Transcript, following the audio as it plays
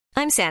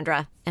I'm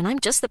Sandra, and I'm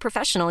just the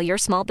professional your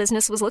small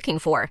business was looking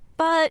for.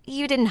 But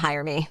you didn't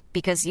hire me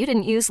because you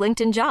didn't use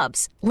LinkedIn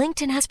Jobs.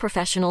 LinkedIn has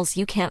professionals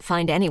you can't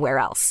find anywhere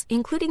else,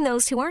 including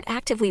those who aren't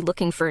actively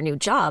looking for a new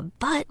job,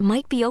 but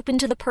might be open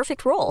to the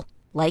perfect role,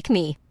 like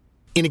me.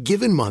 In a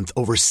given month,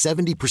 over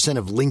 70%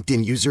 of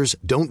LinkedIn users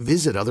don't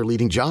visit other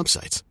leading job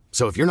sites.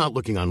 So if you're not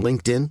looking on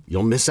LinkedIn,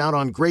 you'll miss out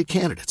on great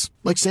candidates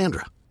like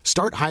Sandra.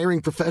 Start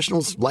hiring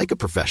professionals like a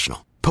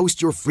professional.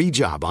 Post your free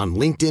job on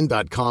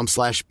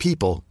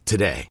linkedin.com/people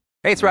today.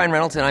 Hey, it's Ryan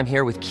Reynolds, and I'm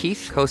here with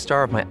Keith,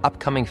 co-star of my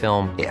upcoming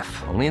film, If,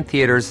 only in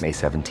theaters May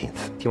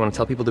 17th. Do you want to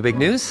tell people the big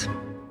news?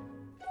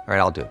 All right,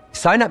 I'll do it.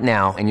 Sign up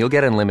now and you'll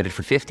get unlimited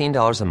for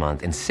 $15 a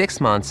month and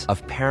 6 months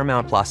of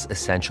Paramount Plus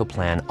Essential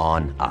Plan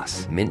on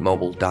us.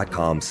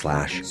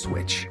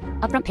 MintMobile.com/switch.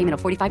 Upfront payment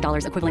of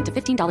 $45 equivalent to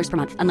 $15 per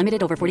month.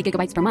 Unlimited over 40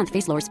 gigabytes per month.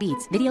 Face lower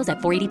speeds. Videos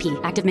at 480p.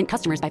 Active Mint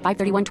customers by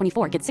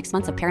 531.24 get 6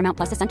 months of Paramount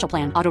Plus Essential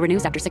Plan. Auto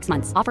renews after 6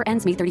 months. Offer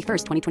ends May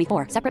 31st,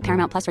 2024. Separate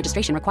Paramount Plus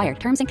registration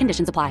required. Terms and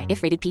conditions apply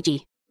if rated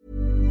PG.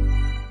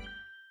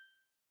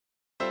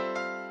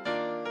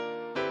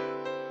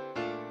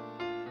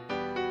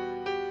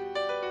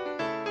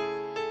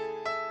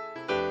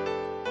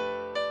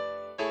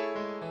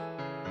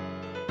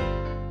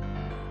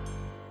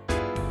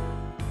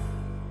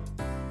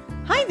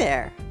 Hi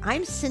there,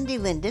 I'm Cindy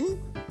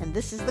Linden, and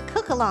this is the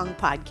Cook Along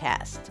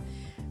podcast.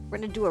 We're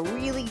going to do a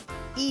really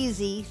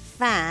easy,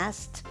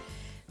 fast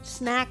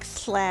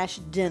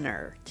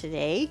snack/dinner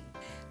today.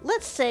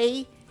 Let's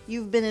say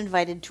you've been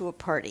invited to a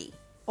party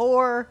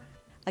or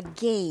a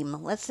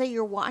game. Let's say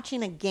you're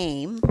watching a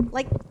game,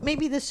 like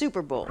maybe the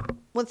Super Bowl,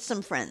 with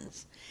some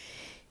friends.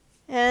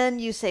 And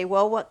you say,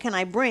 well, what can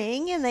I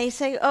bring? And they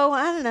say, oh,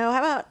 I don't know,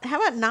 how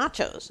about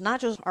nachos?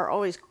 Nachos are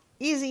always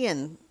easy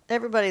and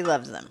everybody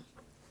loves them.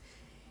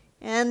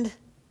 And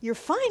you're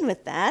fine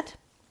with that,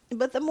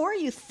 but the more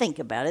you think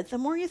about it, the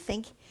more you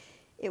think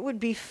it would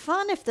be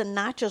fun if the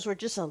nachos were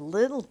just a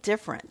little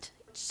different,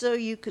 so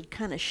you could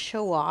kind of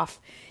show off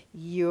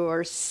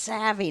your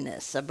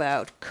savviness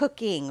about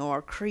cooking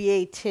or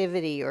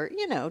creativity or,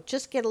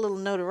 just get a little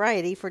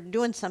notoriety for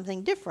doing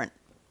something different.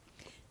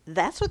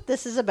 That's what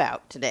this is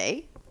about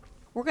today.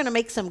 We're going to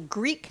make some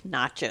Greek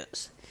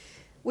nachos,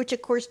 which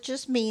of course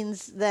just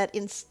means that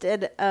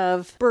instead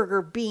of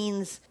burger,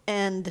 beans,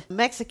 and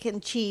Mexican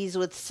cheese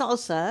with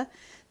salsa,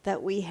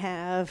 that we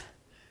have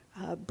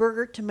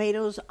burger,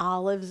 tomatoes,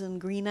 olives,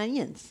 and green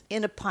onions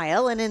in a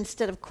pile. And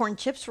instead of corn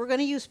chips, we're going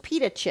to use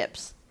pita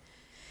chips.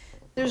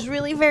 There's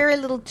really very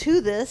little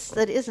to this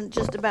that isn't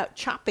just about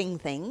chopping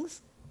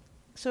things,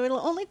 so it'll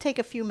only take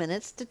a few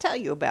minutes to tell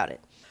you about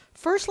it.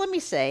 First, let me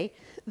say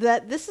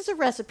that this is a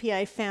recipe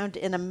I found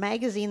in a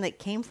magazine that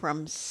came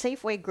from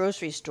Safeway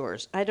grocery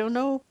stores. I don't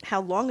know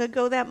how long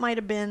ago that might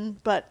have been,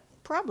 but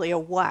probably a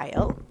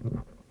while.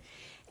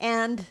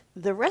 And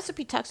the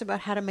recipe talks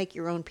about how to make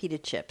your own pita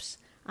chips.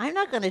 I'm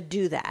not going to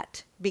do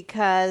that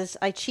because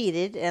I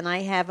cheated and I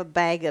have a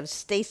bag of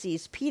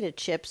Stacy's pita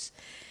chips,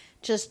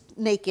 just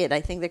naked.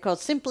 I think they're called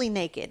Simply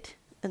Naked.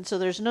 And so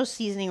there's no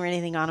seasoning or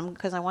anything on them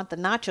because I want the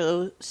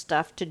nacho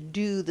stuff to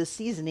do the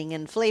seasoning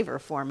and flavor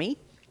for me.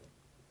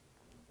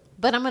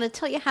 But I'm going to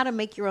tell you how to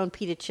make your own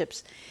pita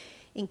chips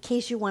in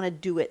case you want to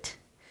do it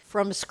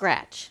from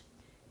scratch.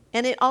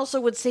 And it also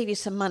would save you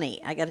some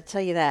money, I got to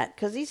tell you that,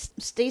 because these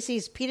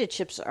Stacy's pita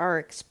chips are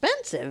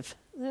expensive.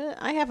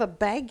 I have a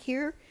bag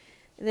here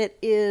that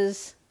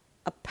is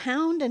 1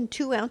 pound and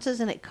 2 ounces,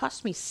 and it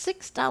cost me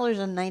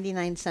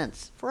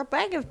 $6.99 for a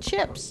bag of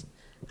chips.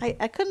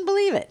 I couldn't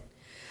believe it.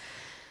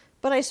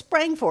 But I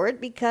sprang for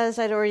it because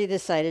I'd already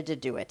decided to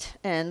do it.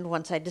 And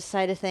once I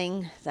decide a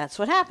thing, that's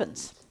what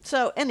happens.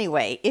 So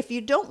anyway, if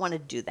you don't want to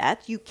do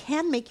that, you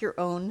can make your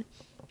own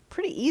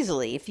pretty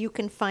easily. If you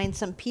can find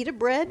some pita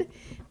bread,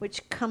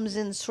 which comes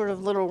in sort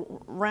of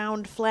little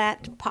round,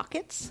 flat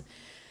pockets,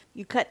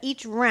 you cut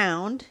each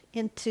round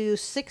into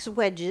 6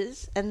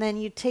 wedges, and then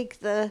you take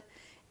the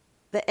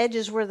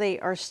edges where they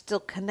are still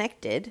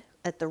connected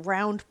at the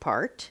round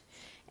part,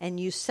 and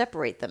you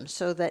separate them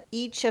so that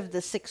each of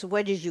the 6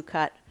 wedges you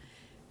cut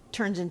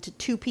turns into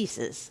 2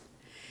 pieces.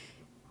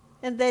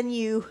 And then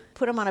you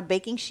put them on a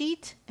baking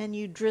sheet and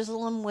you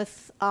drizzle them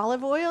with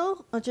olive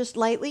oil, just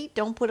lightly,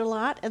 don't put a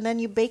lot. And then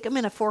you bake them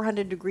in a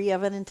 400-degree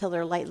oven until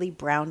they're lightly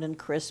browned and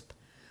crisp,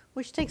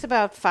 which takes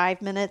about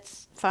 5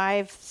 minutes,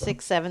 5,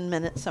 6, 7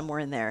 minutes, somewhere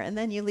in there. And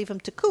then you leave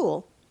them to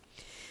cool.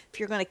 If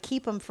you're going to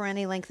keep them for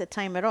any length of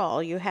time at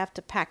all, you have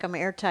to pack them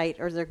airtight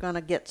or they're going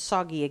to get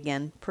soggy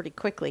again pretty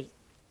quickly.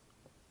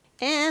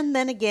 And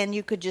then again,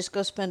 you could just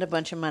go spend a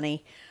bunch of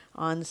money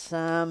on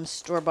some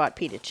store-bought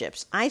pita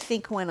chips. I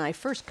think when I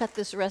first cut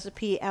this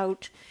recipe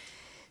out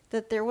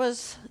that there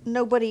was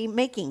nobody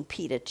making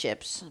pita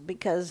chips,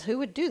 because who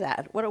would do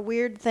that? What a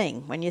weird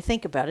thing. When you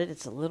think about it,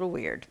 it's a little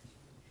weird.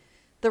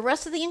 The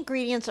rest of the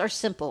ingredients are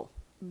simple,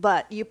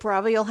 but you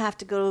probably will have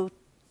to go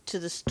to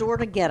the store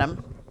to get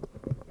them.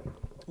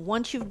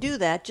 Once you do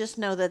that, just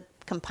know that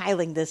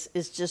compiling this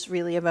is just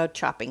really about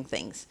chopping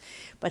things.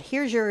 But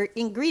here's your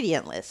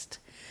ingredient list.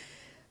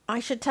 I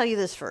should tell you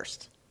this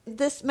first.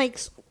 This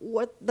makes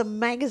what the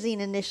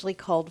magazine initially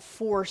called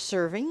 4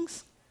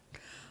 servings.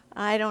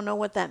 I don't know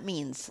what that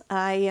means.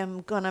 I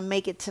am going to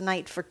make it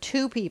tonight for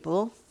 2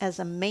 people as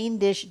a main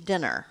dish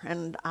dinner,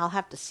 and I'll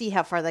have to see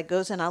how far that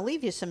goes, and I'll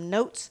leave you some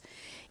notes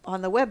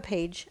on the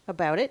webpage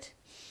about it,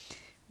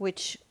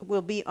 which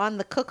will be on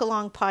the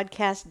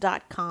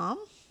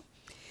cookalongpodcast.com.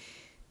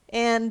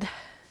 And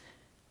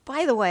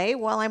by the way,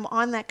 while I'm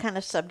on that kind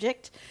of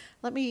subject,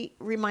 let me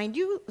remind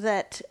you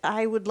that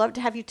I would love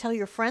to have you tell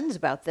your friends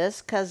about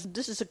this, because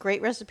this is a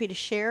great recipe to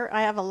share.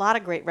 I have a lot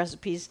of great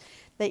recipes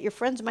that your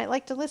friends might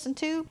like to listen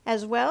to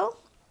as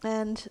well,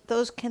 and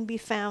those can be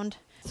found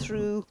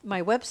through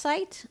my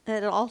website.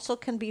 It also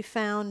can be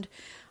found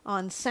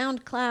on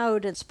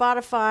SoundCloud and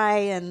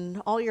Spotify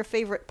and all your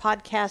favorite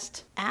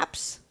podcast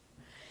apps.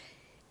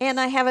 And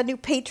I have a new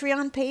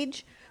Patreon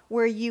page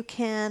where you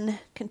can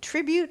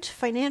contribute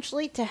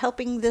financially to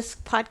helping this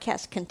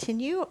podcast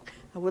continue.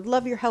 I would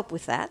love your help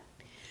with that.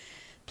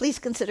 Please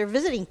consider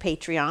visiting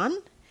Patreon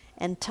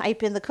and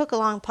type in the Cook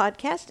Along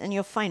Podcast, and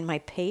you'll find my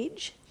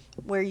page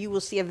where you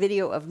will see a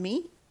video of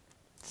me.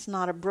 It's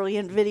not a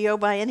brilliant video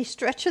by any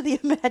stretch of the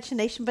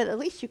imagination, but at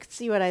least you can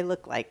see what I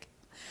look like.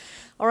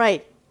 All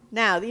right,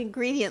 now the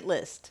ingredient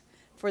list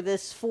for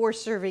this 4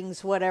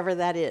 servings, whatever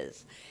that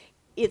is.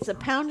 It's 1.25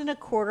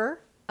 pounds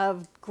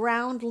of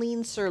ground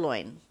lean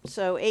sirloin,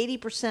 so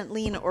 80%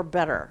 lean or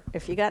better.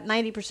 If you got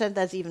 90%,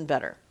 that's even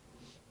better.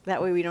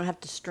 That way we don't have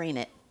to strain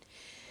it.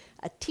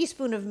 A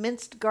teaspoon of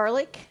minced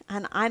garlic,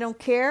 and I don't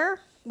care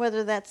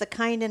whether that's the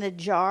kind in a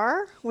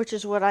jar, which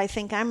is what I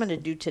think I'm going to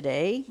do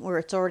today, where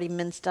it's already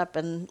minced up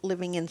and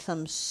living in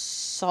some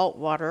salt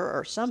water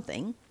or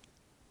something,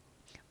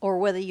 or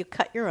whether you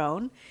cut your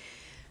own.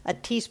 A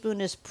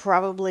teaspoon is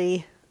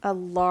probably a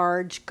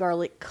large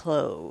garlic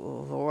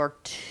clove, or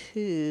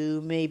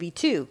 2, maybe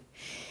 2.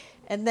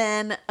 And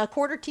then a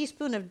 1/4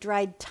 teaspoon of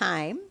dried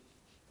thyme,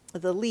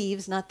 the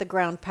leaves, not the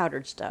ground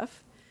powdered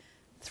stuff.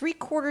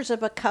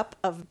 3/4 cup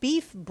of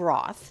beef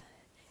broth,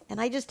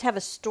 and I just have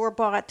a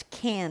store-bought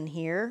can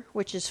here,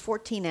 which is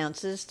 14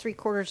 ounces.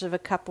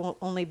 3/4 cup will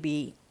only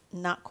be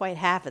not quite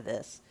half of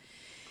this.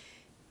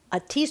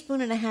 1.5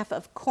 teaspoons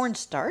of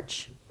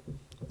cornstarch,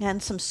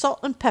 and some salt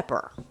and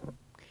pepper.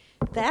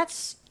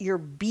 That's your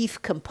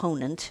beef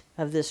component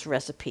of this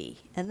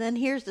recipe. And then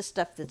here's the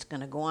stuff that's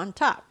going to go on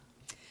top.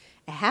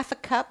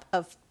 1/2 cup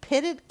of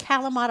pitted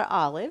Kalamata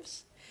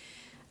olives,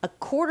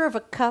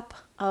 1/4 cup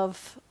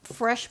of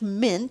fresh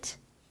mint.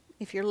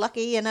 If you're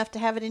lucky enough to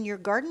have it in your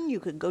garden,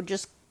 you could go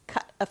just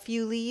cut a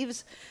few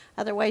leaves.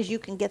 Otherwise, you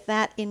can get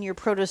that in your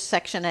produce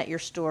section at your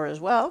store as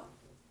well.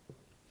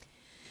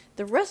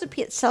 The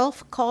recipe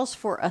itself calls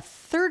for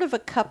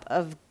 1/3 cup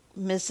of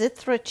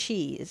Mizithra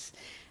cheese,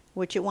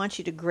 which it wants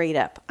you to grate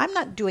up. I'm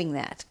not doing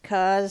that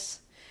because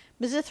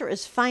Mizithra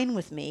is fine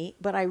with me,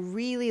 but I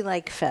really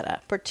like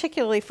feta,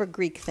 particularly for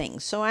Greek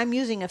things. So I'm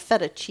using a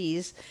feta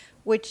cheese,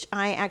 which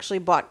I actually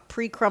bought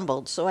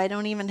pre-crumbled, so I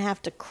don't even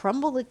have to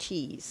crumble the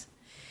cheese.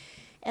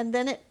 And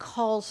then it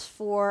calls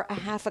for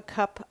 1/2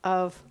 cup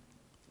of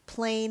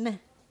plain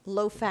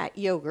low-fat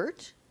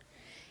yogurt.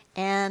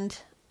 And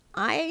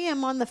I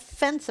am on the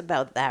fence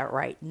about that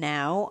right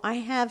now. I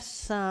have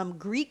some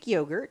Greek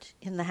yogurt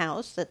in the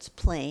house that's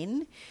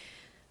plain,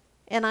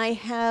 and I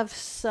have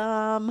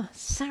some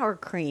sour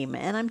cream,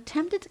 and I'm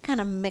tempted to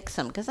kind of mix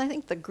them because I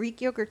think the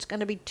Greek yogurt's going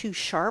to be too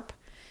sharp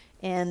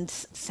and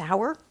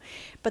sour,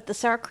 but the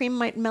sour cream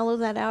might mellow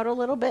that out a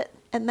little bit,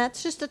 and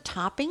that's just a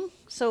topping,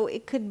 so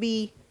it could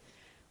be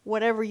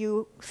whatever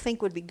you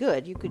think would be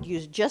good. You could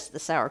use just the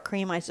sour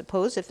cream, I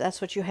suppose, if that's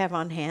what you have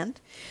on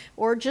hand,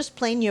 or just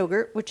plain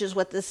yogurt, which is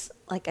what this,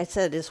 like I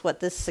said, is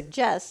what this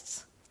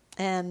suggests,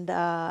 and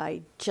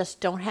I just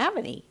don't have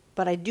any,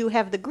 but I do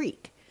have the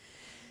Greek,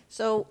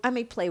 so I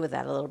may play with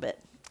that a little bit.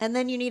 And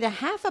then you need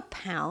 1/2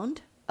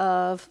 pound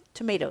of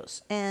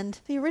tomatoes, and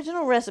the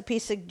original recipe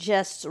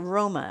suggests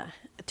Roma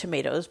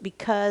tomatoes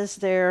because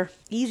they're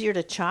easier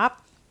to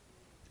chop.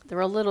 They're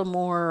a little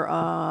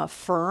more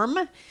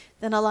firm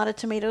than a lot of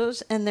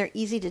tomatoes, and they're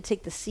easy to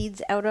take the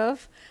seeds out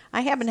of.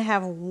 I happen to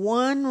have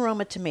 1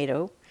 Roma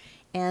tomato,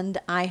 and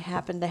I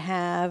happen to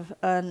have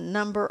a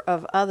number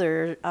of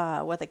other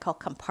what they call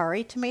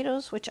Campari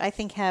tomatoes, which I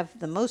think have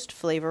the most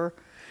flavor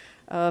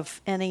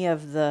of any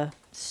of the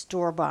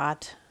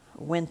store-bought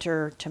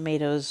winter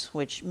tomatoes,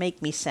 which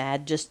make me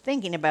sad just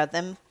thinking about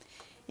them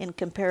in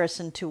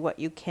comparison to what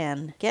you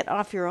can get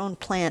off your own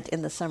plant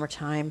in the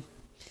summertime.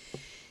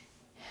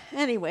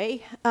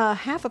 Anyway,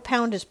 1/2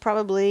 pound is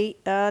probably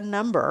a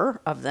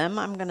number of them.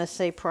 I'm going to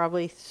say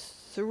probably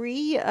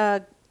 3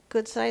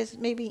 good size,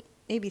 maybe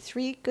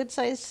 3 good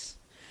size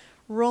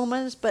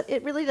Romas, but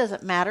it really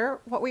doesn't matter.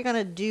 What we're going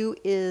to do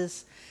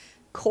is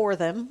core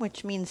them,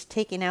 which means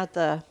taking out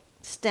the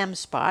stem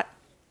spot,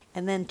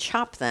 and then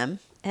chop them.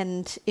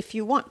 And if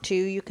you want to,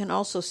 you can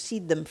also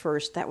seed them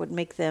first. That would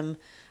make them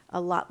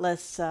a lot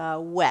less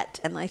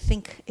wet. And I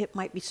think it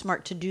might be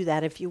smart to do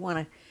that if you want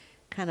to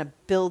kind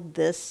of build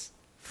this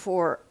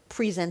for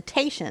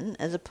presentation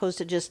as opposed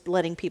to just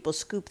letting people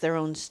scoop their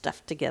own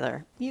stuff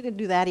together. You can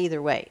do that either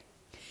way.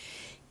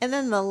 And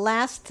then the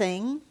last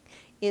thing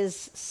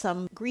is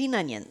some green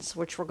onions,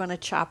 which we're going to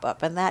chop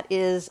up. And that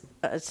is,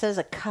 it says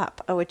a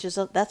cup,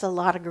 that's a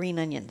lot of green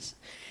onions.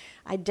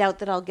 I doubt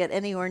that I'll get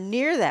anywhere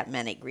near that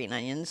many green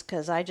onions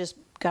because I just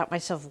got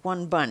myself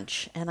one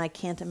bunch. And I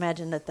can't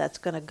imagine that that's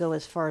going to go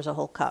as far as a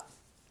whole cup.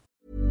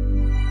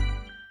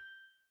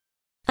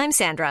 I'm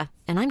Sandra,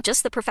 and I'm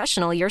just the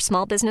professional your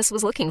small business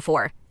was looking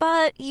for.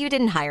 But you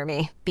didn't hire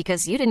me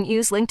because you didn't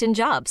use LinkedIn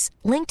Jobs.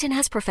 LinkedIn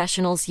has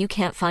professionals you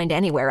can't find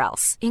anywhere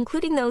else,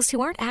 including those who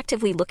aren't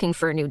actively looking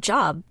for a new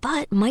job,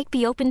 but might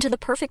be open to the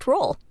perfect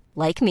role,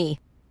 like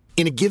me.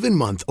 In a given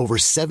month, over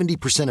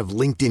 70% of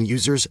LinkedIn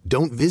users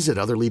don't visit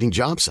other leading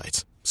job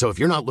sites. So if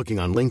you're not looking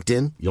on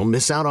LinkedIn, you'll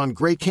miss out on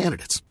great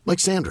candidates like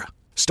Sandra.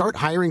 Start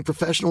hiring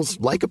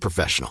professionals like a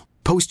professional.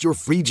 Post your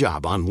free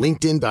job on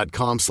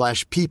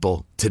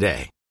linkedin.com/people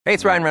today. Hey,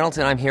 it's Ryan Reynolds,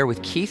 and I'm here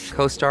with Keith,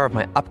 co-star of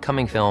my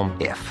upcoming film,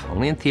 If,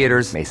 only in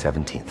theaters May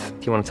 17th.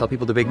 Do you want to tell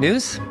people the big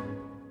news?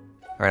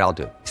 All right, I'll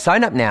do it.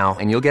 Sign up now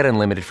and you'll get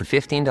unlimited for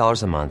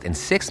 $15 a month and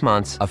 6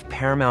 months of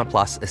Paramount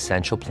Plus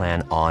Essential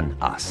Plan on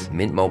us.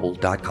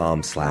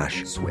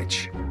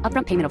 MintMobile.com/switch.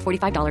 Upfront payment of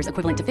 $45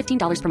 equivalent to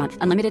 $15 per month.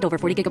 Unlimited over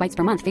 40 gigabytes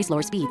per month. Face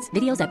lower speeds.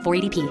 Videos at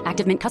 480p.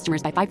 Active Mint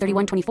customers by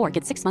 531.24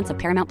 get 6 months of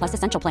Paramount Plus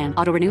Essential Plan.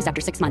 Auto renews after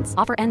 6 months.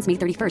 Offer ends May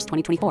 31st,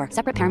 2024.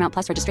 Separate Paramount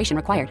Plus registration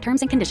required. Terms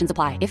and conditions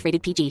apply if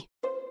rated PG.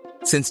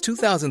 Since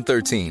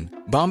 2013,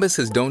 Bombas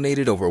has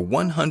donated over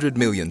 100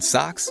 million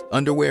socks,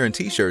 underwear, and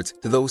T-shirts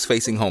to those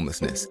facing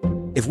homelessness.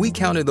 If we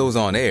counted those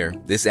on air,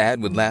 this ad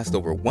would last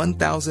over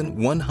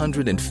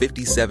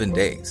 1,157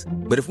 days.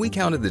 But if we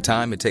counted the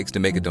time it takes to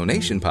make a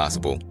donation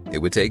possible, it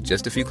would take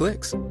just a few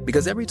clicks.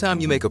 Because every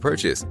time you make a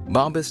purchase,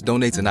 Bombas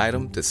donates an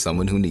item to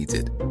someone who needs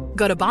it.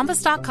 Go to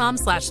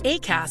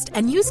bombas.com/ACAST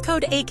and use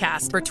code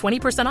ACAST for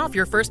 20% off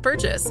your first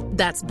purchase.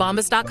 That's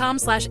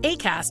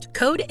bombas.com/ACAST,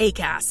 code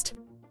ACAST.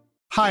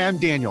 Hi, I'm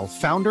Daniel,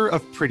 founder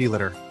of Pretty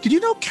Litter. Did you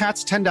know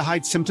cats tend to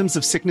hide symptoms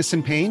of sickness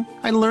and pain?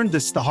 I learned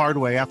this the hard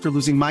way after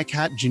losing my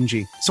cat,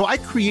 Gingy. So I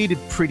created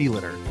Pretty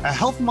Litter, a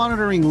health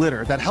monitoring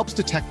litter that helps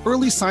detect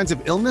early signs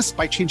of illness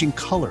by changing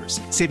colors,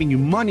 saving you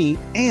money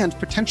and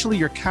potentially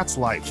your cat's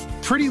life.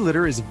 Pretty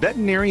Litter is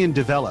veterinarian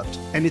developed,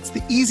 and it's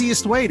the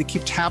easiest way to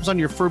keep tabs on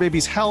your fur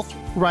baby's health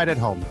right at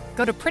home.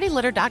 Go to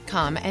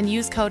prettylitter.com and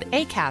use code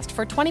ACAST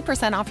for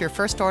 20% off your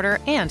first order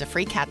and a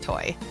free cat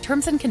toy.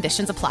 Terms and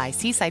conditions apply.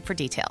 See site for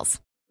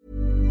details.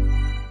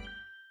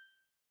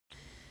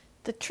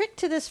 The trick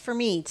to this for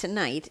me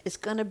tonight is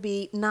going to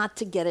be not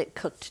to get it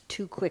cooked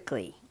too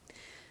quickly.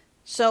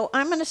 So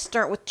I'm going to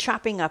start with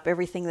chopping up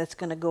everything that's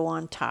going to go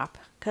on top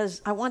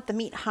because I want the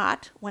meat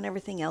hot when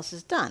everything else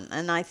is done.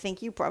 And I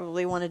think you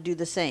probably want to do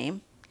the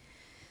same.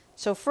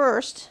 So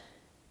first,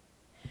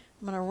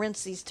 I'm going to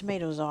rinse these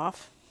tomatoes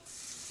off.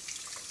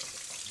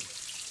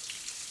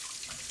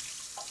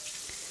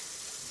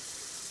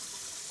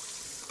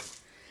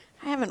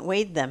 I haven't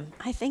weighed them.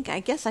 I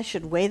guess I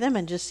should weigh them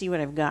and just see what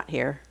I've got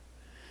here.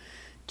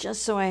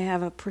 Just so I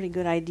have a pretty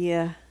good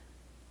idea.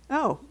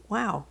 Oh,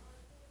 wow.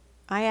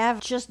 I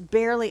have just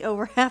barely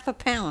over half a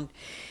pound.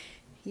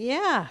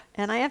 Yeah,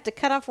 and I have to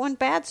cut off one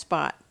bad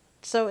spot.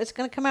 So it's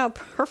going to come out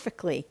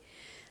perfectly.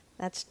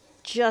 That's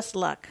just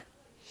luck.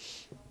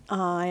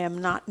 I am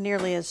not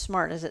nearly as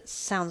smart as it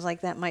sounds like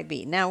that might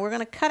be. Now we're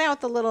going to cut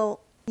out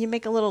you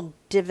make a little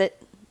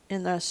divot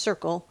in the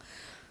circle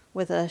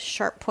with a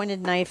sharp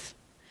pointed knife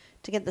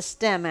to get the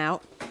stem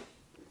out.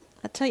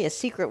 I'll tell you a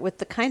secret, with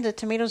the kinds of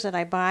tomatoes that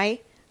I buy,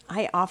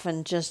 I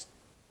often just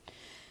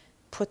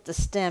put the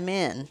stem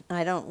in.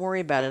 I don't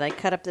worry about it. I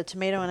cut up the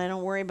tomato and I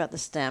don't worry about the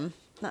stem.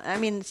 I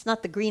mean, it's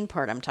not the green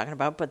part I'm talking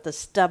about, but the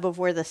stub of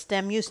where the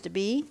stem used to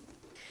be.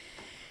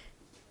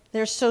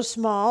 They're so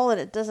small that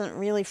it doesn't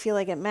really feel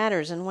like it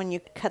matters. And when you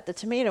cut the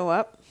tomato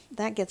up,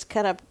 that gets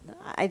cut up.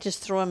 I just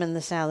throw them in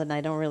the salad and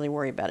I don't really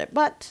worry about it.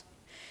 But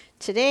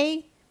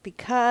today,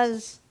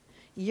 because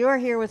you're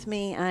here with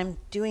me, I'm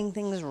doing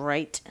things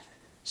right.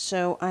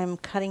 So I'm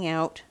cutting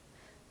out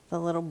the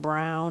little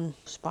brown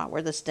spot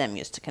where the stem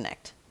used to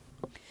connect.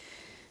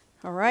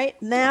 All right,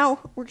 now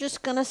we're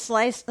just going to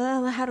slice.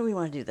 How do we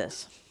want to do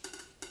this?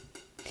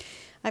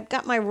 I've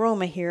got my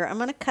Roma here. I'm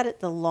going to cut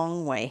it the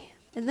long way.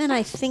 And then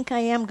I think I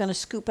am going to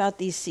scoop out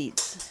these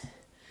seeds.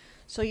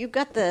 So you've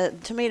got the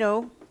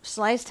tomato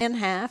sliced in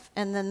half,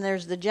 and then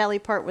there's the jelly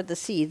part with the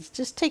seeds.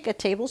 Just take a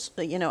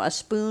a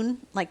spoon,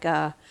 like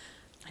I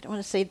don't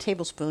want to say a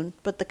tablespoon,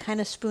 but the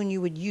kind of spoon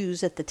you would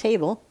use at the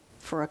table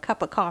for a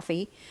cup of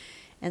coffee,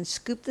 and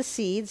scoop the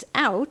seeds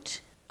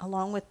out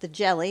along with the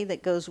jelly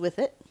that goes with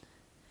it.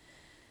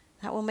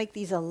 That will make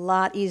these a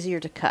lot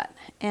easier to cut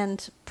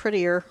and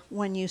prettier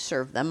when you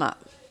serve them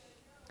up.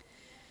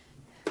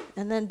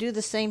 And then do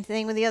the same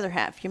thing with the other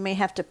half. You may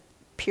have to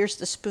pierce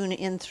the spoon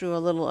in through a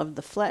little of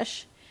the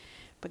flesh,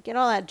 but get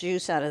all that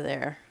juice out of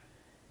there.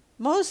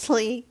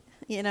 Mostly,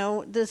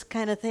 this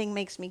kind of thing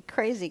makes me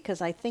crazy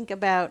because I think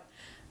about,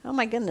 oh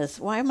my goodness,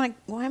 why am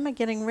I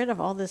getting rid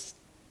of all this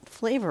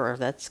flavor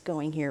that's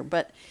going here?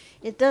 But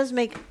it does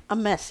make a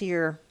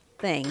messier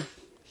thing.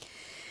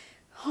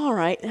 All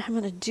right, I'm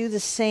going to do the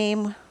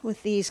same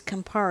with these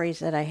Camparis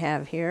that I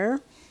have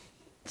here.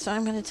 So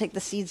I'm going to take the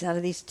seeds out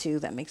of these two.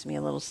 That makes me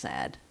a little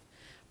sad.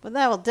 But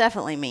that will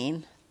definitely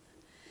mean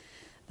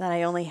that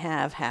I only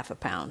have half a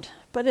pound.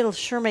 But it'll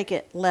sure make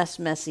it less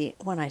messy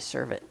when I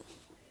serve it.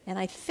 And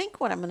I think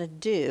what I'm going to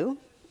do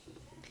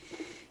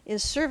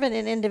is serve it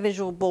in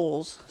individual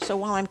bowls. So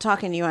while I'm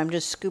talking to you, I'm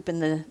just scooping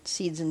the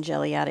seeds and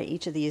jelly out of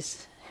each of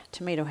these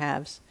tomato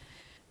halves.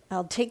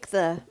 I'll take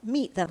the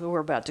meat that we're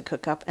about to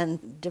cook up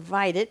and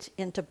divide it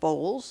into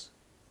bowls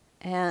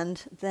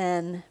and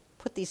then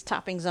put these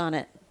toppings on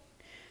it.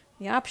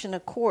 The option,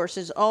 of course,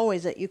 is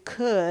always that you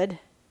could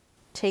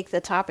take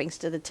the toppings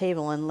to the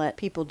table and let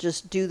people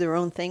just do their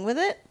own thing with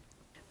it.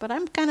 But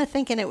I'm kind of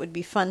thinking it would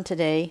be fun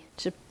today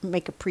to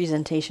make a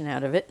presentation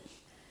out of it.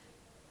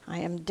 I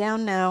am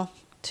down now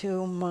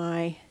to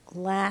my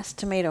last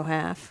tomato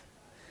half.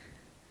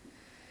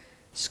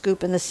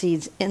 Scooping the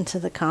seeds into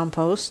the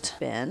compost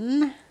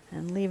bin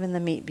and leaving the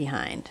meat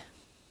behind.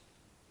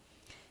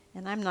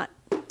 And I'm not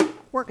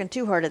working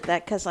too hard at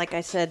that because, like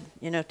I said,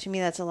 to me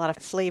that's a lot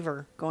of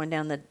flavor going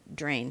down the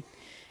drain.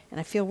 And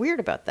I feel weird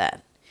about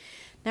that.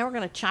 Now we're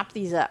going to chop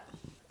these up.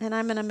 And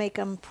I'm going to make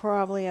them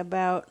probably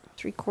about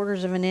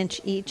 3/4 of an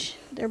inch each.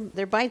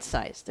 They're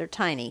bite-sized. They're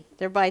tiny.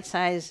 They're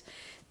bite-sized.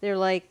 They're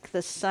like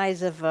the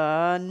size of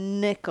a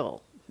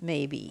nickel,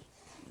 maybe.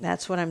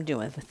 That's what I'm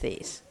doing with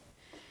these.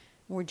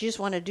 We just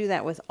want to do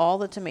that with all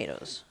the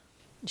tomatoes.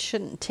 It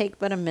shouldn't take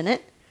but a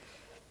minute.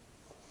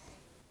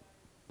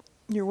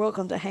 You're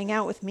welcome to hang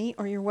out with me,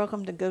 or you're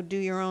welcome to go do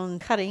your own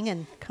cutting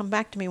and come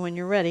back to me when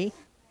you're ready.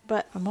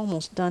 But I'm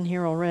almost done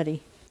here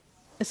already.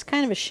 It's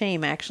kind of a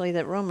shame, actually,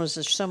 that Romos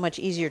are so much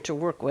easier to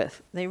work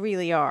with. They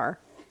really are.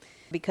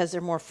 Because they're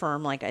more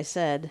firm, like I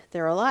said.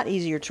 They're a lot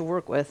easier to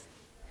work with.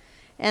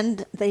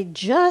 And they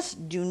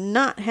just do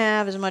not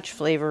have as much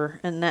flavor,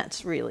 and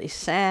that's really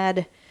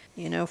sad.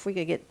 If we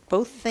could get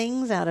both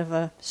things out of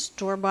a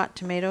store-bought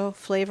tomato,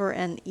 flavor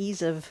and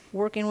ease of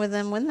working with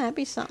them, wouldn't that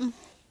be something?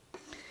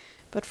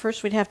 But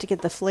first we'd have to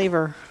get the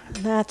flavor.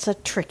 That's a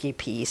tricky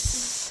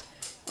piece.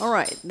 All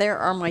right, there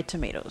are my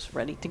tomatoes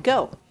ready to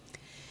go.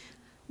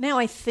 Now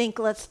I think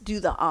let's do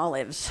the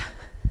olives.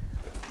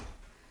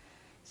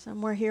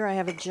 Somewhere here I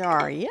have a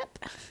jar. Yep.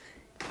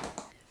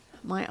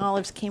 My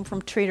olives came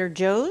from Trader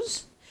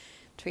Joe's.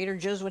 Trader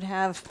Joe's would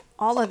have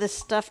all of this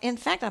stuff. In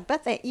fact, I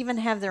bet they even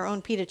have their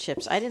own pita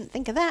chips. I didn't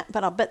think of that,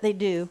 but I'll bet they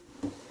do.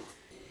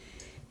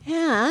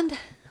 And,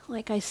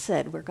 like I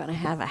said, we're going to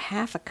have a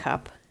half a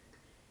cup,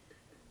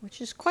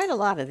 which is quite a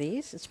lot of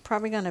these. It's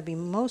probably going to be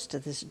most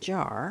of this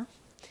jar.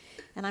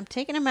 And I'm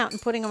taking them out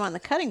and putting them on the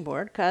cutting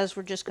board because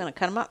we're just going to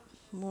cut them up.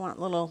 We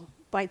want little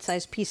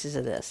bite-sized pieces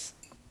of this.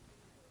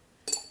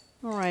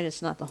 All right,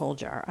 it's not the whole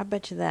jar. I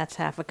bet you that's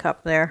half a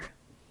cup there.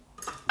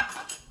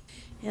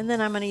 And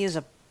then I'm going to use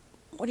a,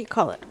 what do you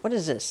call it? What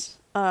is this?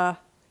 A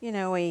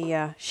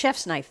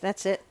chef's knife.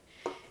 That's it.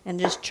 And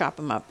just chop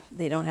them up.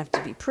 They don't have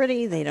to be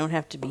pretty. They don't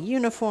have to be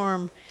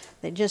uniform.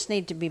 They just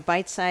need to be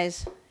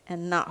bite-sized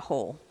and not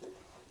whole.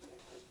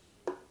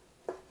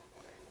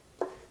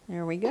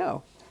 There we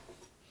go.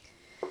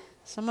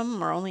 Some of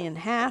them are only in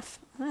half.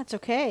 That's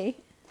okay.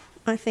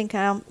 I think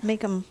I'll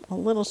make them a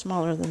little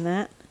smaller than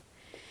that.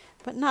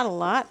 But not a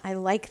lot. I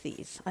like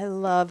these. I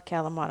love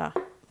Kalamata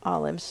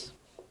olives.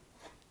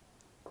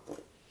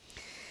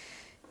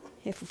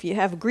 If you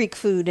have Greek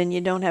food and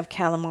you don't have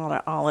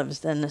Kalamata olives,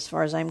 then as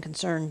far as I'm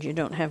concerned, you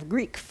don't have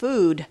Greek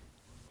food.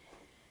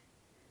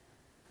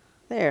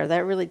 There,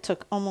 that really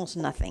took almost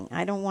nothing.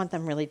 I don't want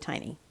them really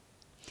tiny.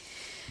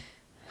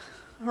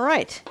 All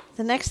right,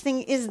 the next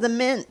thing is the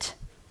mint.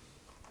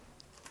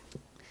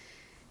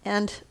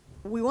 And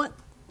we want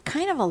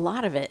kind of a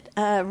lot of it,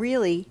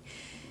 really.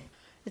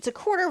 It's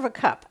 1/4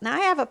 cup. Now, I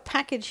have a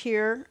package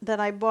here that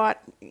I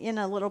bought in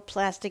a little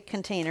plastic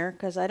container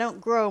because I don't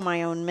grow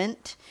my own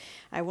mint.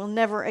 I will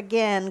never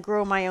again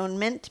grow my own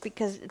mint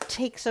because it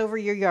takes over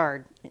your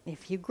yard.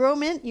 If you grow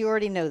mint, you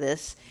already know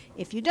this.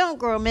 If you don't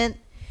grow mint,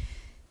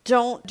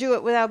 don't do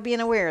it without being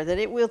aware that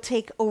it will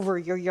take over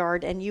your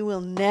yard and you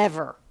will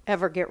never,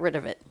 ever get rid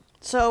of it.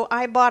 So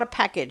I bought a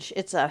package.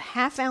 It's a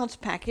 1/2 ounce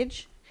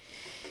package.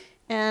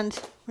 And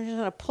we're just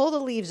going to pull the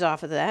leaves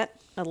off of that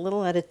a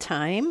little at a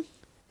time.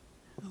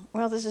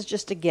 Well, this is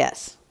just a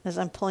guess as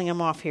I'm pulling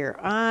them off here.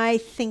 I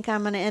think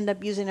I'm going to end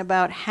up using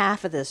about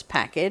half of this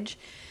package.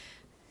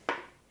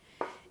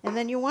 And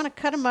then you want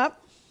to cut them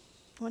up.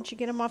 Once you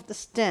get them off the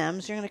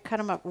stems, you're going to cut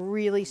them up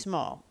really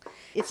small.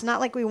 It's not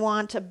like we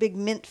want a big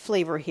mint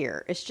flavor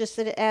here. It's just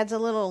that it adds a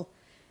little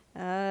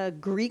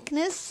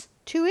Greekness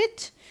to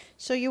it.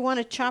 So you want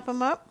to chop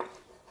them up.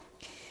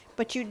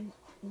 But you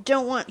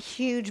don't want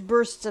huge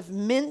bursts of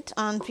mint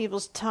on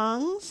people's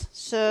tongues,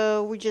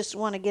 so we just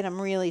want to get them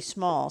really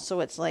small.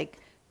 So it's like,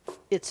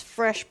 it's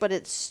fresh, but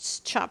it's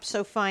chopped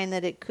so fine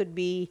that it could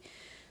be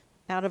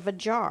out of a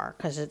jar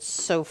because it's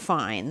so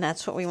fine.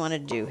 That's what we want to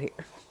do here.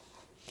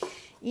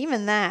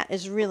 Even that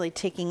is really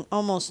taking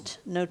almost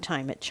no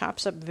time. It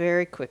chops up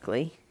very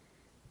quickly.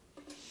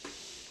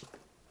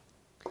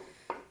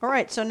 All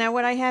right, so now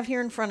what I have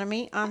here in front of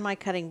me on my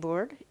cutting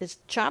board is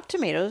chopped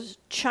tomatoes,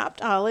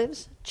 chopped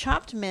olives,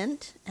 chopped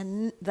mint,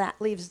 and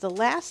that leaves the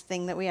last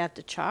thing that we have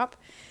to chop,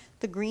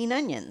 the green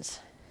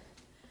onions.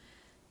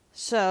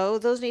 So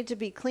those need to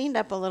be cleaned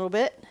up a little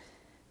bit.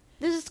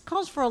 This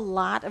calls for a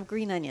lot of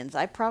green onions.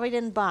 I probably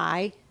didn't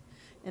buy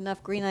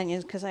enough green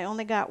onions because I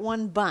only got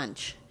one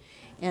bunch.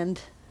 And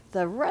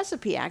the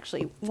recipe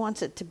actually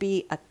wants it to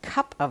be a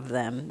cup of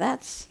them.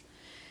 That's...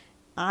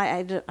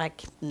 I'm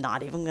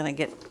not even going to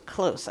get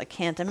close. I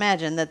can't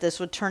imagine that this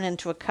would turn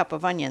into a cup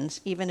of onions,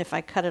 even if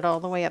I cut it all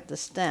the way up the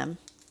stem.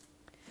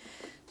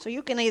 So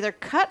you can either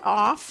cut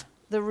off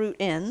the root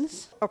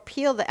ends or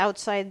peel the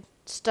outside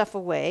stuff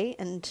away.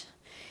 And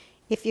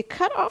if you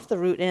cut off the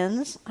root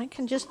ends, I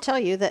can just tell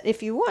you that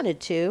if you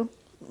wanted to,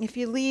 if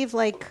you leave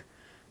like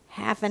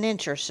half an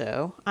inch or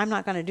so, I'm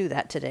not going to do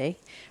that today,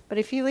 but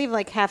if you leave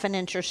like half an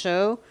inch or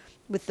so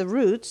with the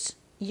roots,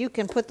 you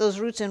can put those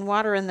roots in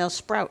water and they'll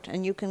sprout,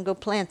 and you can go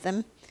plant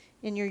them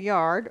in your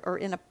yard or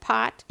in a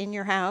pot in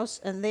your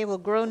house, and they will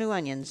grow new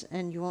onions,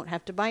 and you won't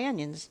have to buy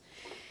onions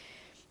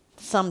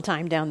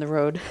sometime down the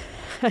road.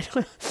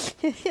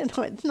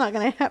 It's not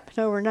going to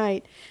happen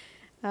overnight,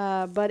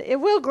 but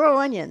it will grow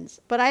onions.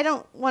 But I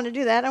don't want to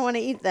do that. I want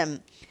to eat them.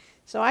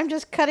 So I'm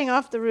just cutting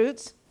off the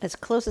roots as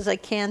close as I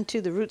can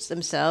to the roots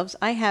themselves.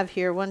 I have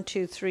here 1,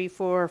 2, 3,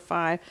 4,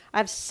 5. I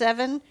have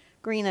 7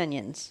 green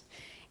onions.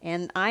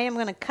 And I am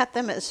going to cut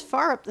them as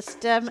far up the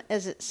stem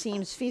as it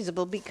seems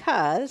feasible,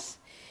 because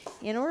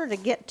in order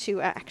to get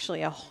to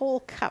actually a whole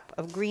cup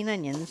of green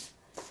onions,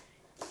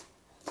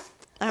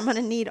 I'm going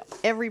to need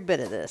every bit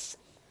of this.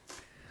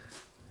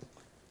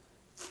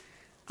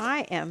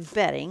 I am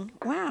betting,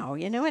 wow,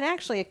 it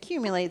actually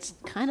accumulates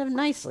kind of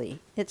nicely.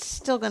 It's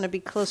still going to be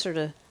closer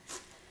to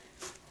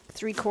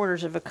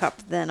 3/4 of a cup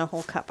than a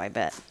whole cup, I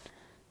bet.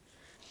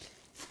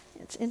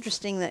 It's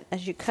interesting that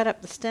as you cut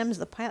up the stems,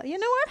 the pile... You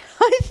know what?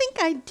 I think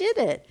I did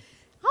it.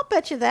 I'll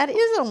bet you that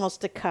is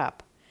almost a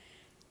cup.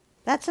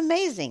 That's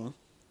amazing.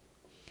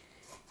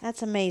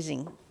 That's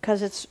amazing.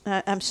 Because it's...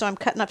 I'm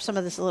cutting up some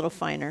of this a little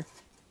finer.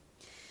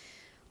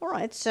 All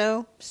right,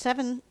 so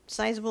 7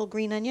 sizable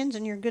green onions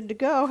and you're good to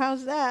go.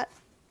 How's that?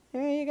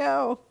 There you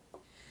go.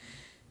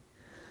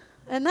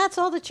 And that's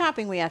all the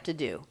chopping we have to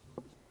do.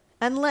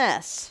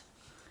 Unless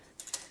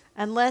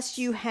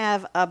you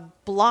have a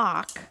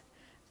block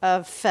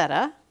of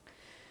feta,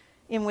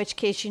 in which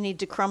case you need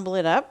to crumble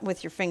it up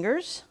with your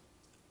fingers,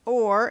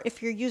 or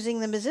if you're using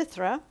the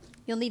Mizithra,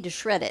 you'll need to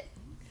shred it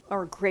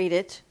or grate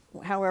it,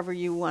 however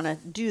you want to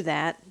do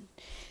that.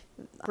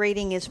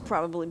 Grating is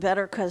probably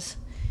better because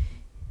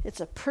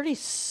it's a pretty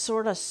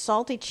sort of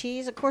salty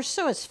cheese. Of course,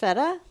 so is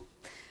feta.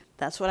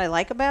 That's what I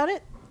like about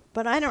it,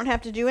 but I don't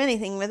have to do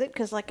anything with it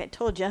because, like I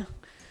told you,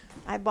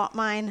 I bought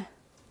mine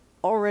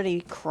already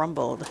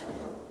crumbled,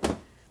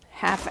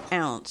 1/2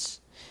 ounce.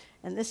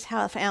 And this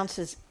 1/2 ounce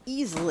is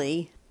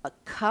easily a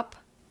cup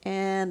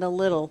and a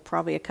little,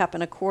 probably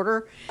 1.25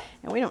 cups.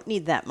 And we don't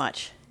need that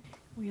much.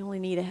 We only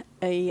need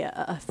a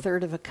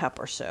 1/3 of a cup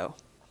or so.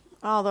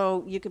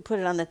 Although you could put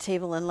it on the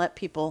table and let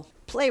people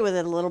play with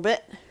it a little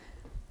bit.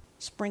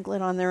 Sprinkle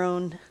it on their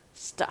own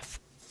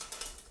stuff.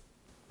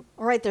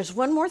 All right, there's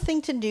one more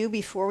thing to do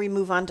before we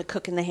move on to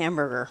cooking the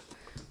hamburger.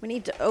 We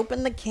need to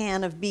open the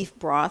can of beef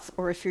broth,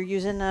 or if you're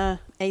using a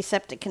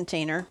aseptic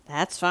container,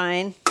 that's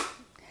fine.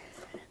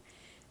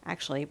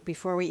 Actually,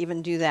 before we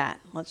even do that,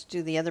 let's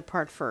do the other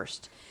part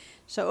first.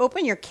 So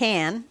open your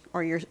can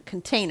or your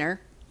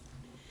container,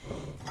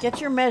 get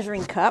your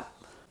measuring cup,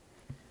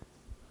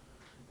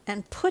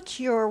 and put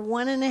your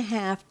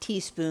 1.5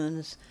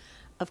 teaspoons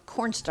of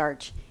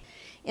cornstarch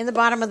in the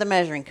bottom of the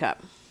measuring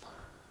cup.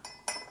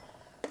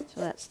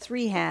 So that's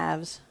 3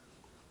 halves,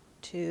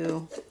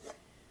 2,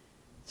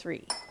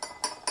 3.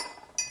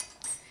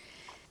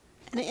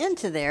 And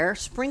into there,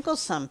 sprinkle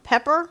some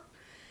pepper.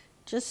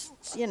 Just,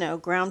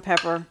 ground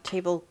pepper,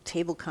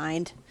 table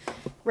kind.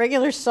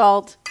 Regular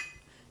salt,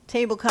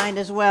 table kind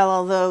as well,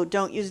 although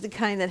don't use the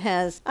kind that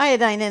has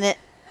iodine in it.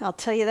 I'll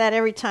tell you that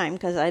every time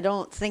because I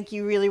don't think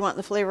you really want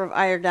the flavor of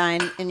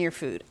iodine in your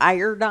food.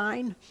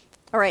 Iodine?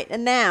 All right,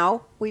 and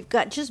now we've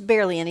got just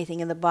barely anything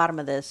in the bottom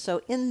of this.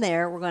 So in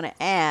there, we're going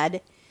to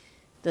add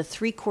the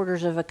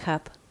 3/4 of a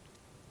cup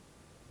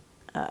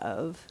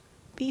of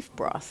beef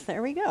broth.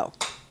 There we go.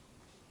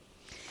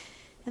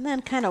 And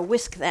then kind of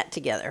whisk that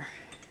together.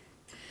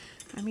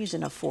 I'm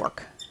using a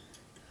fork.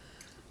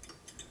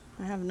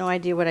 I have no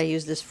idea what I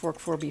used this fork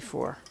for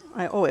before.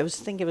 I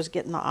think it was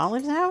getting the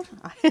olives out?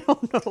 I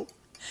don't know.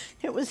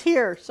 It was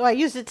here, so I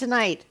used it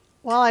tonight.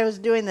 While I was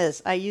doing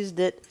this, I used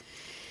it.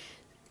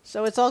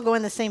 So it's all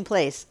going the same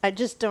place. I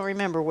just don't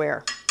remember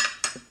where.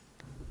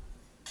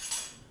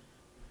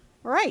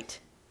 All right.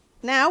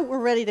 Now we're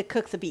ready to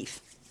cook the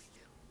beef.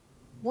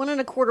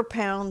 1.25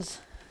 pounds.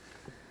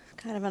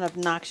 Kind of an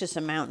obnoxious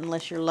amount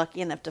unless you're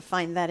lucky enough to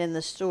find that in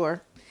the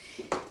store.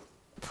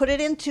 Put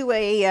it into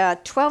a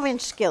 12-inch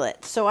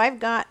skillet. So I've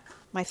got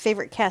my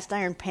favorite cast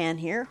iron pan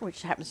here,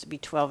 which happens to be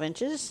 12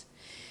 inches.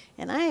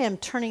 And I am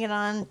turning it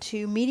on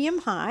to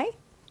medium-high.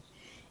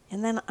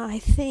 And then I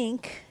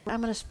think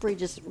I'm going to spray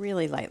just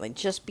really lightly,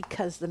 just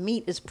because the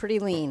meat is pretty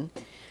lean.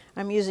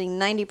 I'm using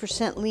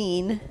 90%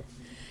 lean,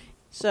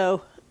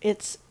 so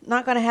it's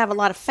not going to have a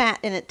lot of fat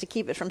in it to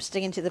keep it from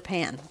sticking to the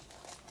pan.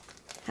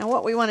 Now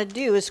what we want to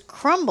do is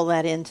crumble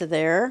that into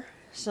there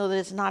so that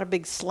it's not a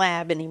big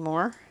slab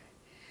anymore.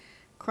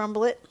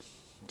 Crumble it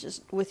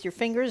just with your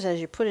fingers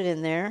as you put it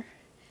in there.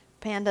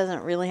 Pan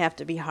doesn't really have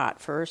to be hot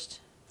first.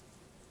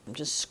 I'm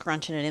just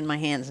scrunching it in my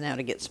hands now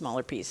to get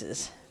smaller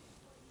pieces.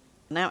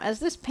 Now, as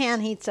this pan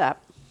heats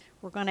up,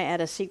 we're going to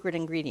add a secret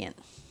ingredient.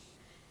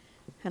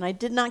 And I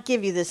did not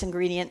give you this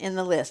ingredient in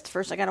the list.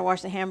 First, I got to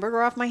wash the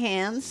hamburger off my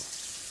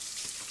hands.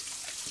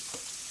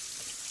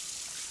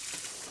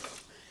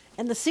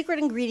 And the secret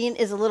ingredient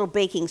is a little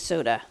baking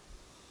soda.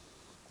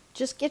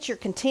 Just get your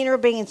container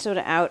of baking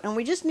soda out, and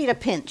we just need a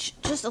pinch,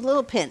 just a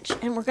little pinch,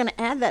 and we're going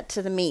to add that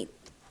to the meat.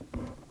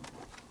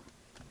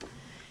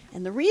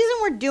 And the reason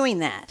we're doing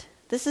that,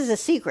 this is a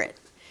secret.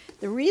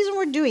 The reason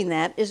we're doing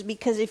that is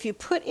because if you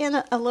put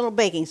in a little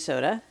baking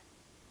soda,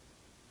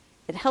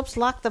 it helps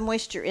lock the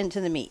moisture into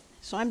the meat.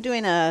 So I'm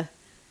doing a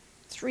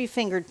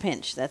 3-fingered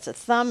pinch. That's a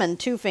thumb and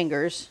 2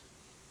 fingers.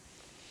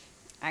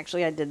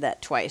 Actually, I did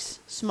that twice.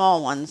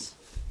 Small ones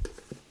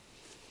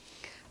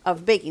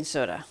of baking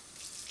soda.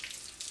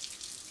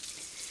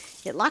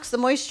 It locks the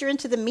moisture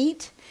into the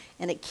meat,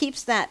 and it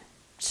keeps that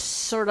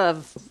sort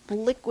of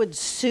liquid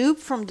soup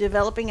from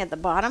developing at the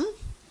bottom.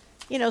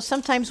 You know,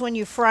 sometimes when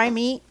you fry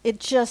meat, it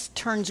just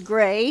turns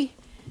gray,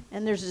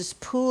 and there's this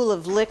pool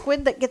of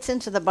liquid that gets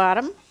into the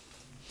bottom.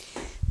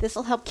 This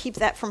will help keep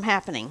that from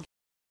happening.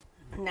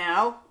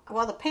 Now,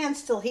 while the pan's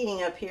still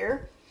heating up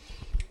here,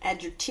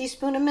 add your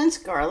teaspoon of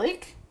minced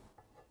garlic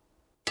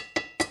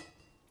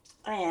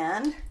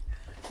and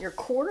your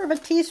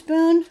 1/4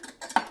 teaspoon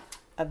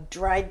of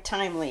dried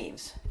thyme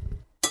leaves.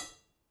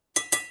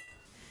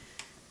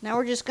 Now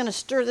we're just going to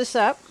stir this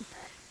up,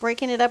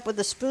 breaking it up with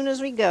a spoon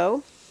as we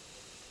go,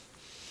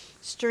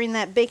 stirring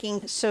that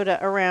baking soda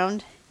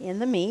around in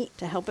the meat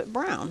to help it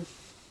brown.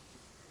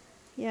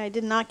 Yeah, I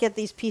did not get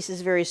these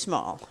pieces very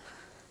small.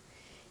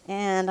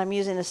 And I'm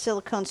using a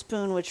silicone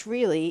spoon, which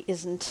really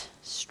isn't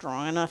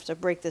strong enough to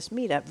break this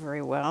meat up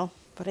very well.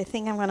 But I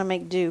think I'm going to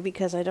make do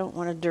because I don't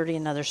want to dirty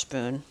another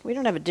spoon. We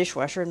don't have a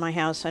dishwasher in my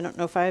house. I don't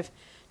know if I've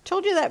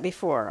told you that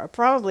before. I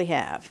probably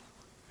have.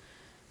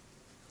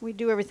 We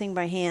do everything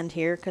by hand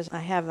here because I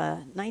have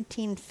a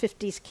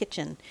 1950s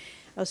kitchen.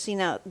 Oh, see,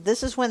 now,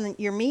 this is when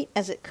your meat,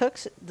 as it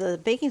cooks, the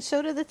baking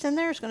soda that's in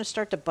there is going to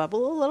start to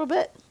bubble a little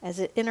bit as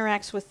it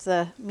interacts with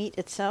the meat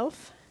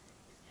itself.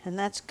 And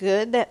that's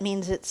good. That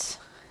means it's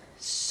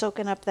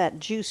soaking up that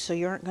juice so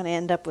you aren't going to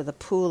end up with a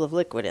pool of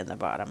liquid in the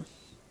bottom.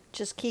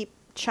 Just keep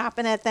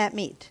chopping at that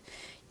meat.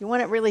 You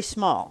want it really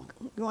small.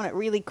 You want it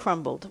really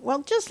crumbled.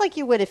 Well, just like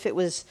you would if it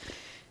was,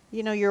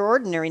 you know, your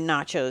ordinary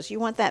nachos. You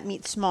want that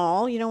meat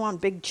small. You don't want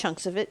big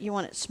chunks of it. You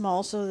want it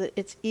small so that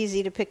it's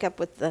easy to pick up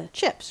with the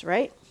chips,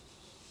 right?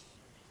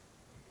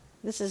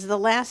 This is the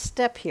last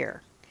step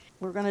here.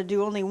 We're going to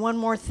do only one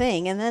more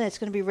thing, and then it's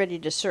going to be ready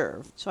to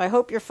serve. So I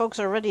hope your folks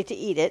are ready to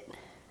eat it.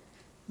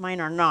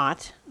 Mine are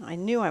not. I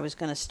knew I was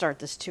going to start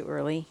this too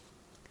early.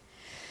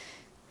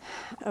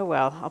 Oh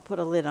well, I'll put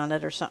a lid on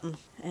it or something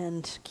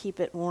and keep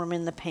it warm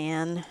in the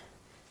pan. It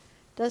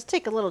does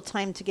take a little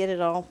time to get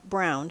it all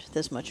browned,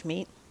 this much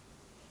meat.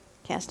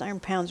 Cast iron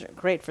pans are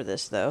great for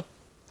this, though.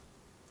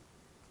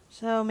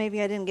 So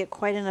maybe I didn't get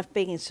quite enough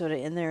baking soda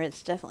in there.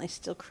 It's definitely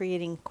still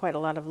creating quite a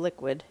lot of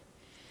liquid.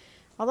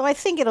 Although I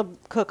think it'll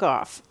cook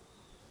off.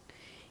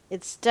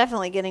 It's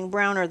definitely getting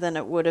browner than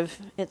it would have.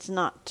 It's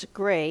not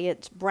gray,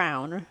 it's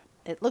brown.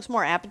 It looks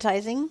more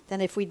appetizing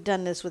than if we'd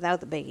done this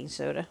without the baking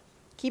soda.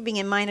 Keeping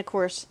in mind, of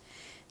course,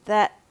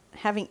 that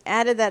having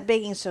added that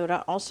baking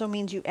soda also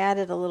means you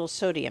added a little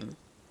sodium.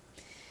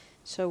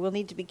 So we'll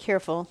need to be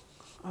careful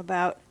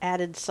about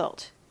added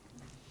salt.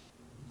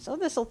 So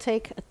this will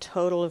take a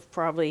total of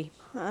probably,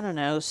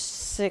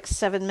 6,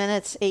 7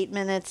 minutes, 8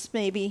 minutes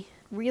maybe.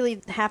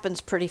 Really happens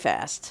pretty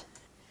fast.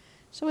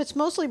 So it's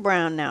mostly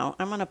brown now.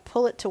 I'm going to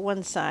pull it to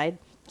one side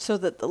so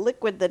that the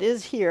liquid that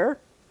is here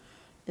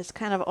is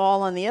kind of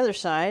all on the other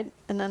side.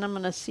 And then I'm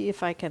going to see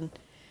if I can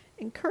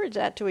encourage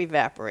that to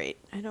evaporate.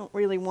 I don't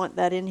really want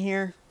that in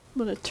here.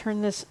 I'm going to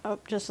turn this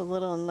up just a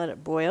little and let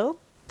it boil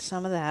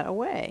some of that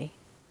away.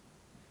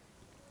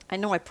 I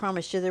know I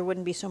promised you there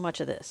wouldn't be so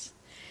much of this.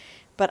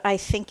 But I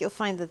think you'll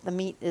find that the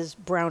meat is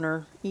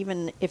browner,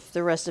 even if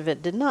the rest of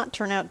it did not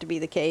turn out to be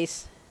the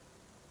case.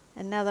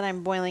 And now that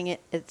I'm boiling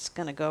it, it's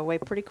going to go away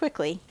pretty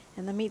quickly.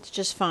 And the meat's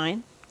just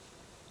fine.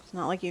 It's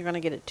not like you're going to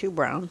get it too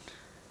brown.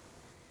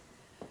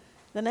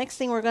 The next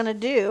thing we're going to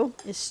do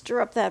is stir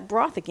up that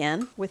broth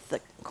again with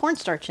the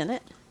cornstarch in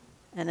it.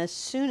 And as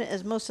soon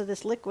as most of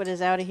this liquid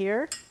is out of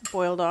here,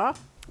 boiled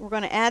off, we're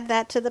going to add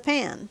that to the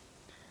pan.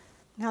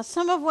 Now,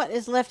 some of what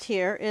is left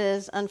here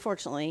is,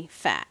 unfortunately,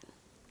 fat.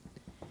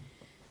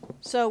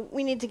 So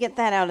we need to get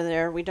that out of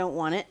there. We don't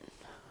want it.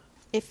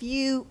 If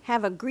you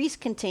have a grease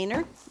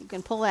container, you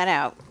can pull that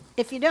out.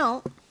 If you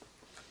don't,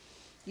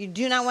 you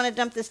do not want to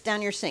dump this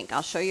down your sink.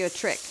 I'll show you a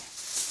trick.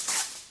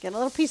 Get a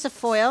little piece of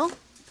foil,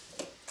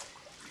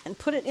 and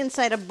put it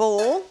inside a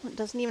bowl. It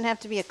doesn't even have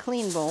to be a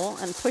clean bowl,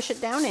 and push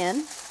it down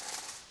in.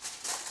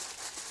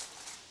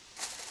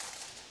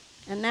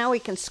 And now we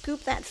can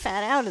scoop that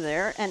fat out of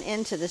there and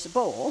into this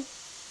bowl.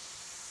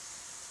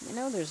 You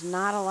know, there's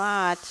not a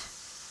lot.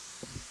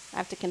 I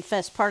have to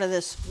confess, part of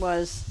this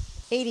was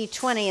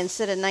 80-20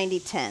 instead of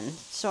 90-10.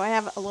 So I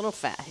have a little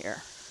fat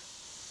here.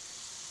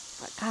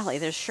 But golly,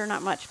 there's sure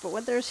not much. But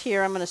what there's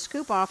here, I'm going to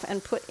scoop off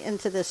and put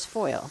into this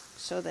foil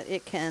so that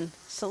it can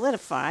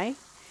solidify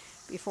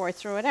before I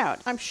throw it out.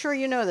 I'm sure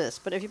you know this,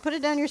 but if you put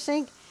it down your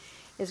sink,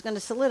 it's going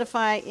to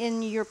solidify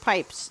in your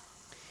pipes.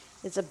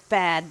 It's a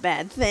bad,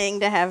 bad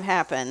thing to have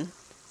happen.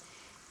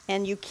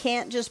 And you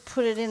can't just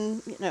put it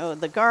in,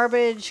 the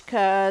garbage,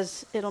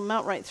 because it'll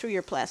melt right through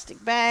your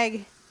plastic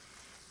bag.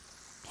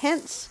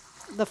 Hence,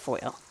 the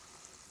foil.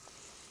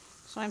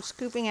 So I'm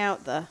scooping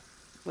out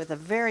with a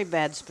very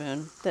bad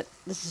spoon.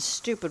 This is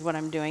stupid what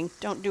I'm doing.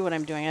 Don't do what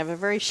I'm doing. I have a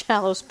very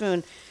shallow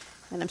spoon,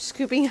 and I'm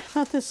scooping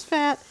out this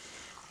fat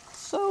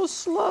so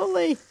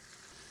slowly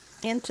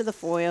into the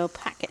foil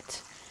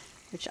packet,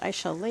 which I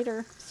shall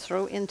later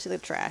throw into the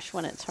trash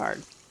when it's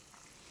hard.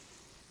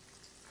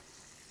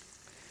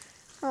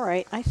 All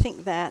right, I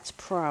think that's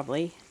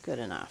probably good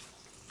enough.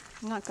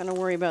 I'm not going to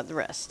worry about the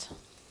rest.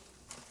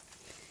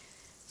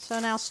 So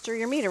now stir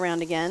your meat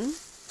around again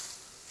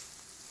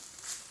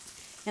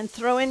and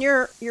throw in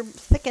your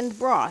thickened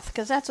broth,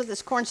 because that's what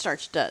this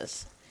cornstarch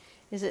does,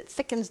 is it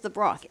thickens the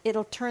broth.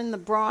 It'll turn the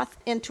broth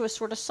into a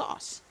sort of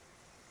sauce.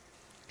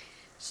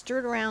 Stir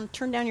it around,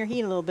 turn down your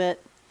heat a little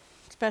bit,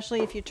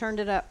 especially if you turned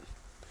it up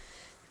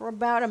for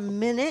about a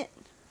minute,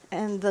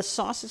 and the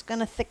sauce is going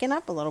to thicken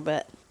up a little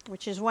bit,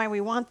 which is why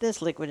we want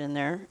this liquid in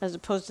there as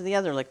opposed to the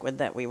other liquid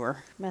that we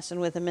were messing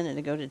with a minute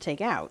ago to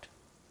take out.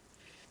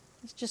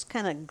 It just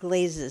kind of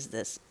glazes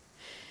this.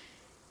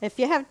 If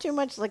you have too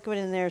much liquid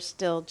in there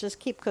still, just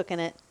keep cooking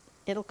it.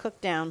 It'll cook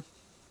down.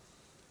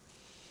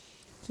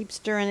 Keep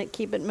stirring it,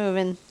 keep it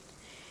moving,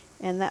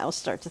 and that will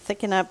start to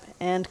thicken up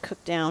and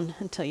cook down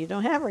until you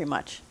don't have very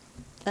much.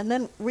 And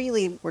then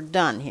really we're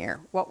done here.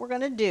 What we're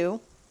going to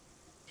do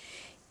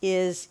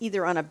is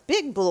either on a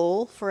big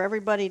bowl for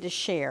everybody to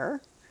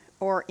share,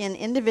 or in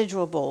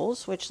individual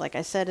bowls, which, like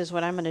I said, is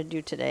what I'm going to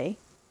do today.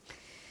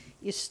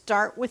 You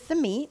start with the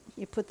meat.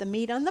 You put the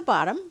meat on the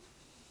bottom,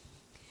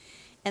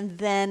 and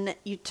then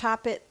you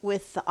top it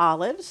with the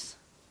olives,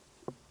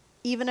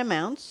 even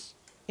amounts,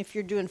 if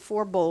you're doing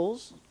 4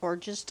 bowls, or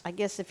just, I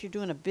guess, if you're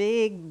doing a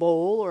big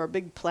bowl or a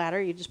big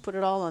platter, you just put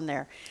it all on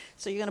there.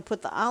 So you're going to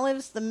put the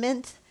olives, the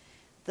mint,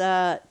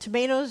 the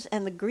tomatoes,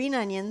 and the green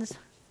onions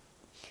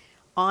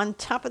on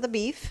top of the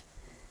beef.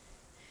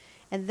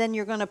 And then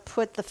you're going to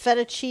put the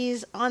feta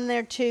cheese on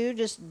there too.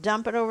 Just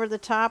dump it over the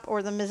top,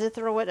 or the mezitha,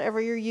 or whatever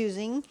you're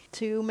using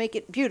to make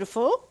it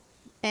beautiful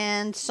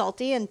and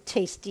salty and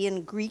tasty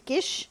and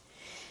Greekish.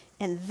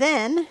 And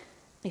then,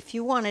 if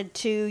you wanted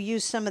to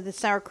use some of the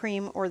sour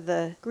cream or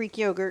the Greek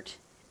yogurt,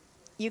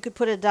 you could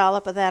put a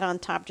dollop of that on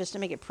top just to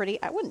make it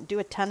pretty. I wouldn't do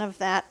a ton of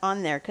that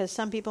on there because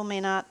some people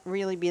may not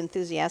really be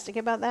enthusiastic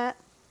about that.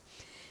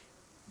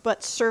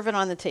 But serve it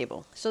on the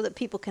table so that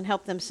people can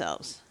help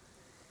themselves.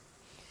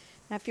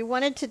 Now, if you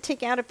wanted to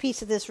take out a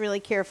piece of this really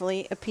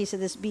carefully, a piece of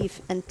this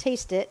beef, and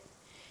taste it,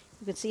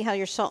 you can see how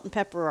your salt and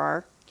pepper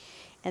are.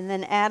 And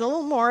then add a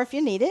little more if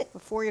you need it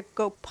before you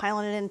go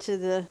piling it into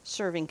the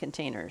serving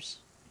containers.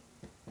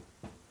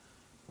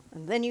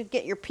 And then you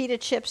get your pita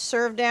chips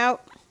served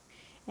out,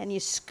 and you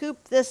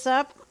scoop this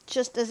up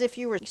just as if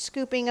you were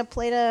scooping a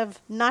plate of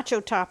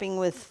nacho topping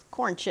with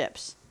corn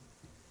chips.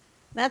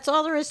 That's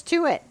all there is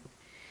to it.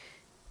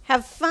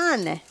 Have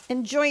fun.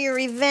 Enjoy your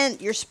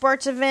event, your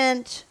sports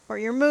event, or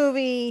your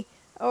movie,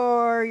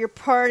 or your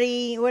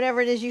party, whatever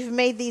it is you've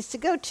made these to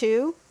go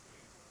to.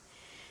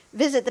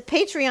 Visit the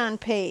Patreon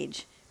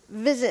page.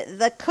 Visit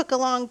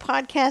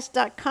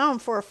thecookalongpodcast.com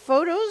for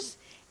photos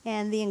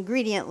and the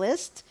ingredient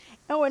list.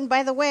 Oh, and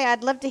by the way,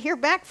 I'd love to hear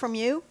back from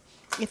you.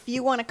 If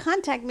you want to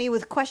contact me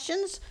with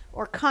questions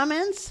or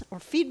comments or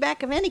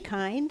feedback of any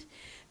kind,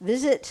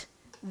 visit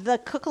the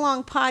Cook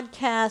Along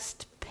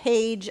Podcast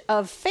page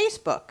of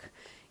Facebook.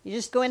 You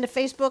just go into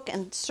Facebook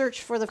and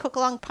search for the Cook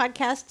Along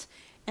Podcast,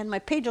 and my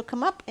page will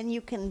come up, and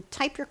you can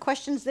type your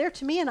questions there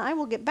to me, and I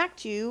will get back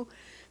to you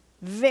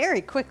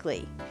very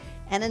quickly.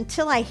 And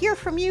until I hear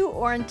from you,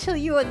 or until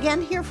you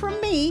again hear from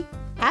me,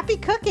 happy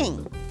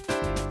cooking!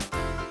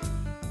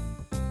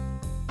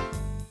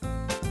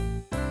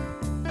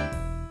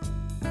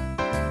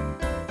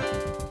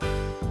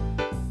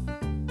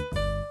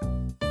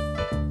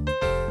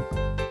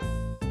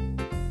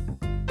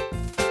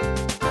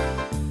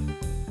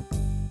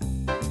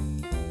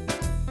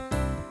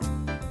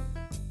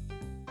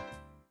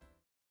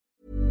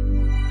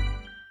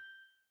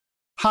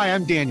 Hi,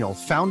 I'm Daniel,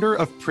 founder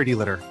of Pretty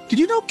Litter. Did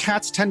you know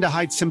cats tend to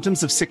hide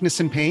symptoms of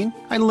sickness and pain?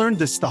 I learned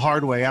this the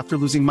hard way after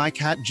losing my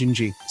cat,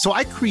 Gingy. So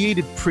I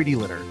created Pretty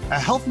Litter, a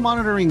health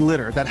monitoring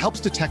litter that helps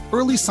detect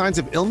early signs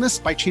of illness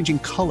by changing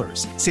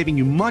colors, saving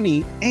you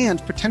money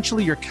and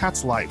potentially your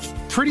cat's life.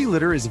 Pretty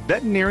Litter is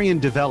veterinarian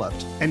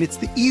developed, and it's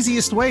the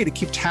easiest way to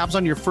keep tabs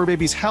on your fur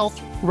baby's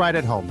health right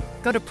at home.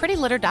 Go to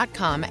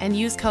prettylitter.com and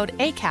use code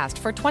ACAST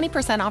for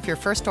 20% off your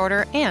first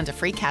order and a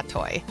free cat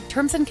toy.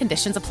 Terms and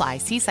conditions apply.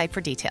 See site for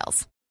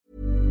details.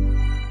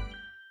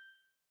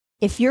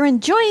 If you're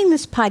enjoying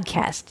this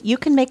podcast, you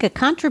can make a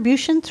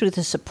contribution through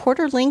the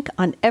supporter link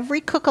on every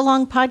Cook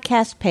Along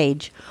podcast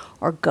page,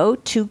 or go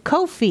to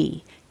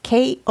Ko-fi,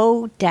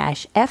 ko-fi.com/the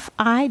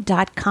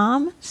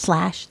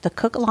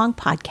Cook Along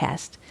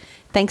podcast.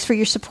 Thanks for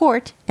your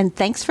support, and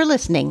thanks for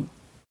listening.